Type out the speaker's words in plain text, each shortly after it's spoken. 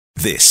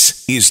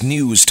This is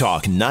News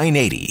Talk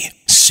 980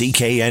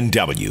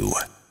 CKNW.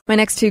 My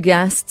next two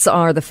guests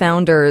are the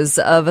founders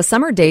of a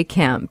summer day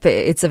camp.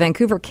 It's a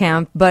Vancouver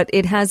camp, but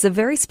it has a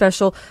very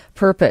special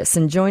purpose.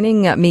 And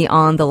joining me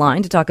on the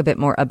line to talk a bit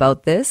more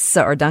about this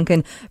are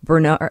Duncan,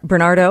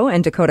 Bernardo,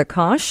 and Dakota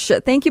Koch.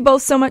 Thank you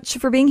both so much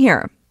for being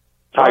here.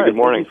 Hi, good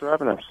morning. Thanks for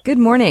having us. Good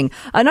morning.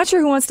 I'm not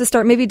sure who wants to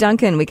start. Maybe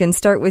Duncan, we can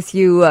start with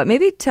you.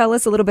 Maybe tell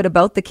us a little bit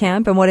about the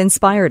camp and what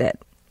inspired it.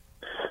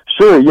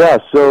 Sure, yeah.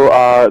 So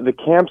the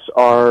camps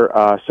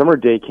are summer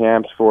day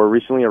camps for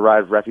recently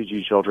arrived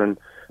refugee children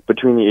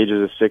between the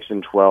ages of 6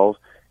 and 12.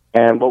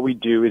 And what we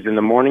do is in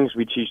the mornings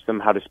we teach them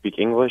how to speak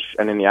English,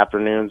 and in the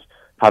afternoons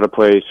how to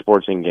play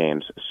sports and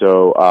games.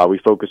 So we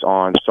focus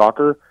on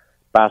soccer,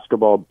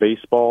 basketball,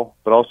 baseball,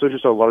 but also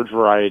just a large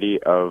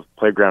variety of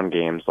playground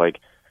games like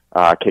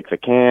kick the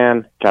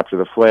can, capture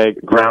the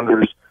flag,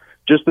 grounders,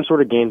 just the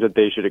sort of games that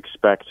they should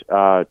expect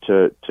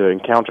to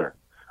encounter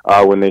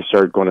when they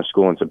start going to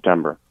school in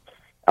September.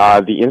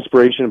 The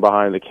inspiration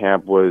behind the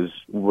camp was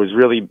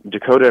really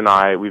Dakota and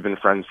I. We've been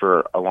friends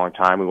for a long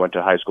time. We went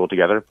to high school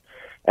together,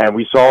 and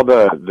we saw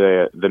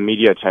the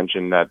media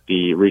attention that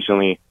the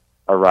recently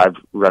arrived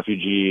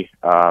refugee.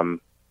 We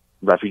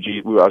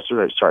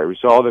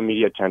saw the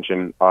media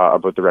attention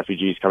about the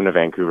refugees coming to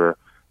Vancouver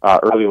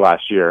early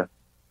last year,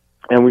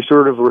 and we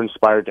sort of were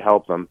inspired to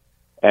help them.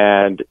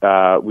 And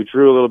we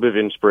drew a little bit of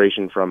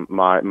inspiration from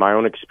my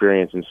own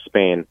experience in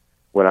Spain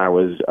when I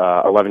was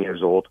 11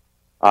 years old.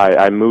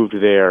 I moved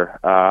there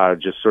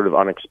just sort of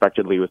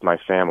unexpectedly with my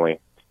family.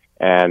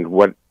 And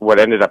what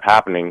ended up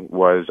happening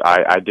was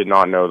I did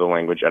not know the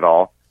language at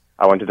all.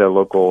 I went to the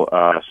local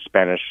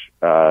Spanish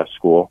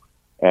school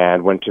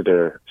and went to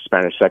their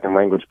Spanish second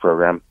language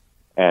program.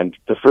 And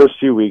the first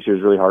few weeks, it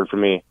was really hard for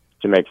me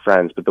to make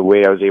friends. But the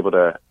way I was able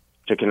to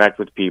connect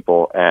with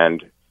people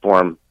and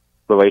form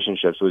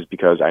relationships was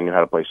because I knew how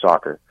to play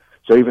soccer.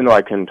 So even though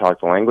I couldn't talk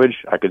the language,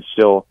 I could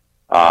still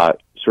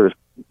sort of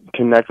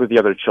connect with the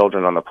other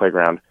children on the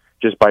playground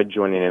just by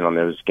joining in on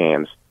those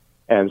games.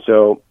 And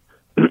so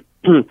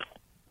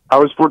I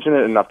was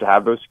fortunate enough to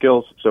have those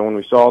skills. So when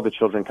we saw the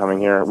children coming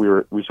here,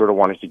 we sort of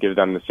wanted to give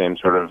them the same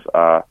sort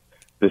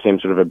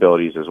of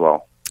abilities as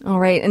well. All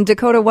right. And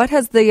Dakota, what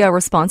has the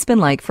response been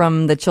like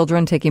from the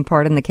children taking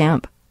part in the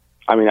camp?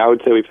 I mean, I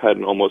would say we've had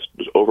an almost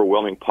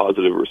overwhelming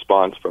positive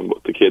response from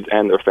both the kids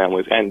and their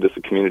families and just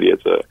the community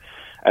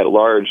at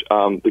large.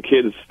 The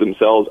kids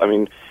themselves, I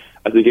mean,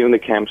 as they get in the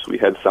camps, we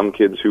had some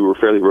kids who were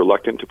fairly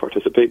reluctant to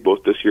participate,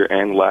 both this year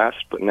and last.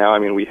 But now, I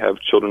mean, we have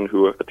children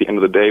who, at the end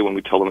of the day, when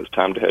we tell them it's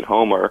time to head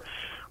home, are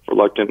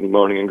reluctant and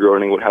moaning and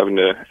groaning, having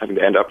to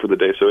end up for the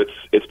day. So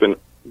it's been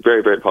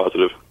very, very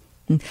positive.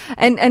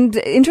 And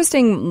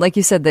interesting, like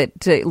you said,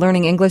 that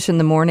learning English in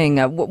the morning.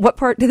 What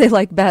part do they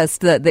like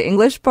best, the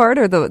English part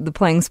or the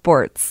playing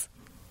sports?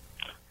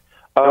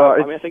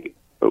 I think.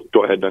 Oh,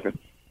 go ahead, Duncan.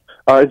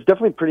 It's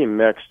definitely pretty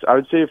mixed. I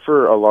would say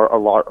for a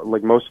lot,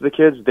 like most of the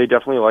kids, they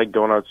definitely like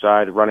going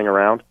outside, running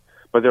around.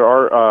 But there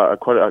are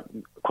quite a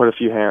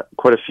few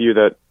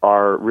that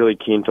are really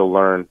keen to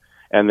learn,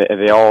 and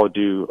they all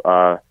do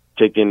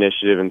take the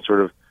initiative and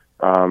sort of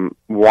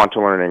want to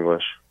learn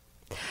English.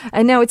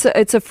 And now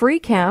it's a free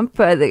camp,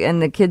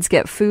 and the kids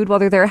get food while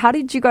they're there. How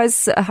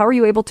are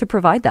you able to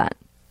provide that?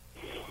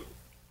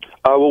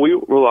 Well, we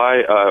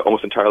rely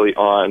almost entirely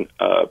on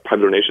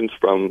private donations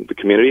from the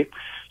community.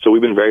 So we've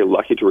been very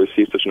lucky to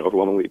receive such an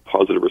overwhelmingly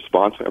positive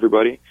response from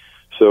everybody.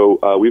 So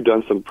we've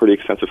done some pretty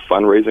extensive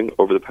fundraising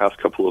over the past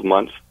couple of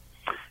months.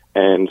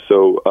 And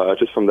so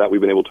just from that, we've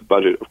been able to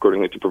budget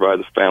accordingly to provide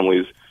the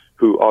families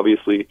who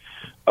obviously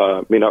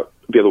may not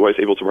be otherwise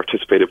able to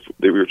participate if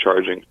they were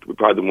charging. We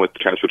provide them with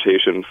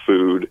transportation,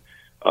 food,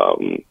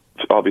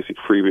 obviously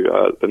free,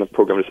 and the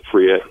program is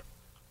free as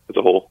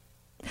a whole.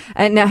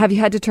 And now, have you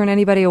had to turn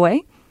anybody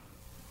away?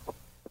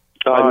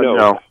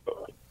 No.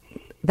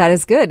 That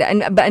is good.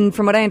 And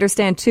from what I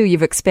understand, too,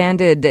 you've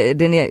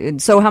expanded.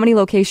 So how many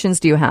locations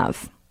do you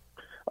have?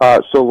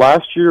 So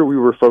last year we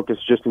were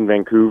focused just in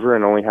Vancouver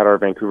and only had our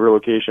Vancouver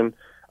location.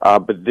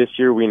 But this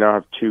year we now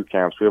have two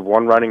camps. We have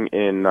one running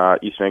in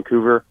East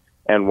Vancouver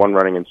and one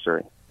running in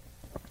Surrey.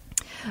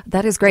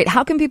 That is great.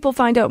 How can people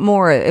find out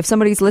more? If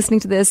somebody's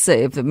listening to this,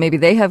 if maybe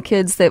they have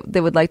kids that they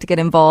would like to get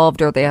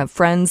involved or they have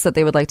friends that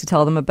they would like to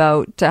tell them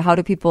about, how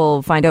do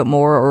people find out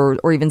more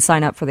or even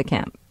sign up for the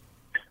camp?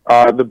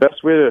 The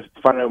best way to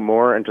find out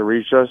more and to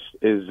reach us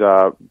is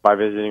by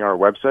visiting our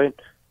website,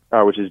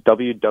 which is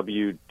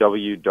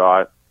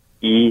www.evnc.ca.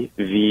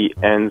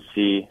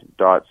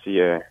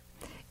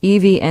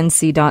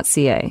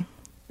 evnc.ca.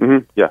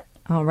 Yeah.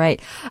 All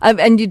right.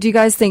 And do you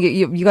guys think,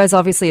 you guys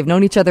obviously have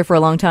known each other for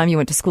a long time. You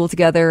went to school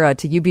together,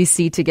 to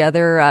UBC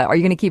together. Are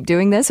you going to keep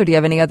doing this, or do you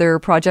have any other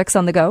projects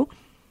on the go?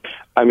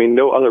 I mean,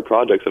 no other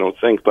projects, I don't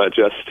think, but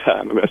just,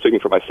 I'm speaking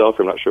for myself.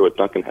 I'm not sure what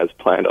Duncan has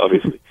planned,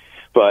 obviously.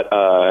 But,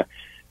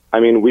 I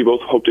mean, we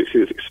both hope to see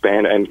this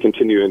expand and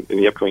continue in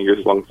the upcoming years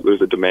as long as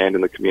there's a demand in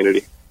the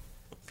community.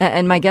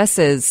 And my guess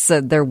is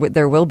there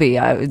will be,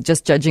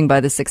 just judging by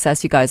the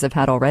success you guys have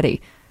had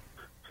already.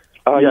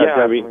 Yeah,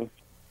 I mean,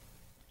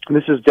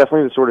 this is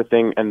definitely the sort of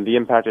thing, and the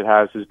impact it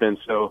has been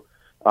so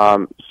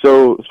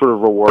sort of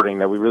rewarding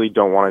that we really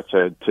don't want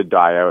it to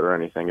die out or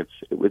anything. It's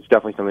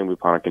definitely something we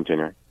plan on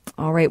continuing.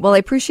 All right. Well, I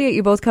appreciate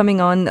you both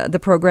coming on the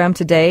program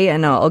today,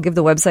 and I'll give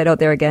the website out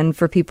there again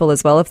for people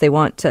as well if they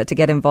want to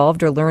get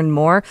involved or learn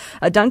more.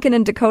 Duncan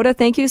and Dakota,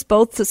 thank you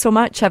both so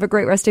much. Have a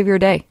great rest of your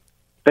day.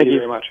 Thank you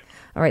very much.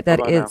 All right,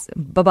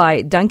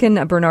 bye-bye.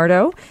 Duncan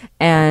Bernardo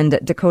and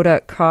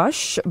Dakota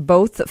Koch,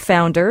 both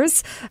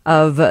founders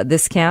of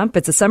this camp.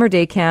 It's a summer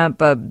day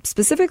camp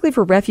specifically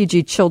for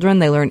refugee children.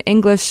 They learn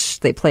English,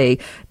 they play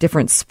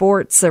different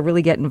sports,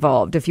 really get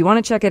involved. If you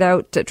want to check it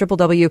out,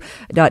 www.evnc.ca,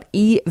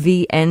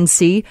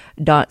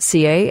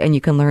 and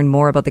you can learn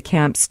more about the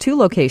camp's 2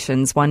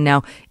 locations, one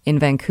now in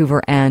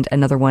Vancouver and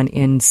another one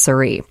in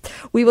Surrey.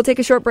 We will take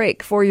a short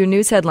break for your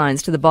news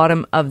headlines to the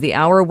bottom of the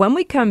hour. When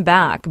we come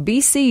back,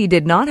 BC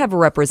did not have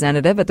a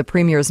representative at the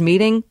Premier's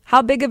meeting.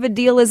 How big of a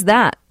deal is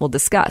that? We'll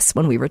discuss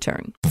when we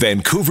return.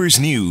 Vancouver's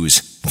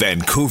News,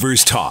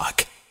 Vancouver's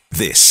Talk.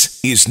 This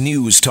is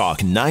News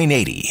Talk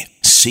 980,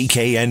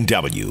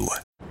 CKNW.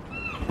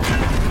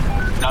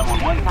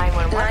 911.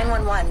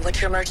 911,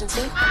 what's your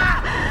emergency?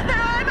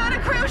 I'm on a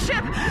cruise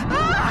ship.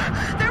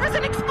 There was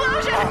an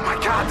explosion. Oh my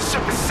God, the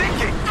ship is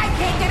sinking. I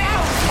can't get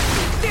out.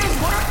 There's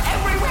water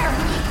everywhere.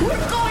 We're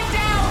going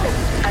down.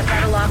 I've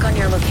got a lock on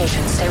your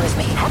location. Stay with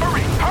me.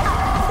 Hurry.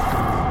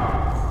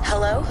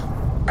 Hello?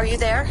 Are you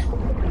there?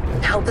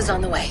 Help is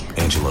on the way.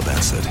 Angela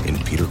Bassett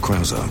and Peter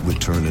Krause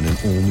return in an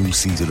all-new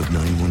season of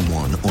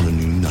 911 on a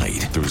new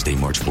night. Thursday,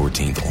 March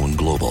 14th on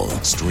Global.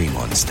 Stream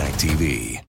on Stack TV.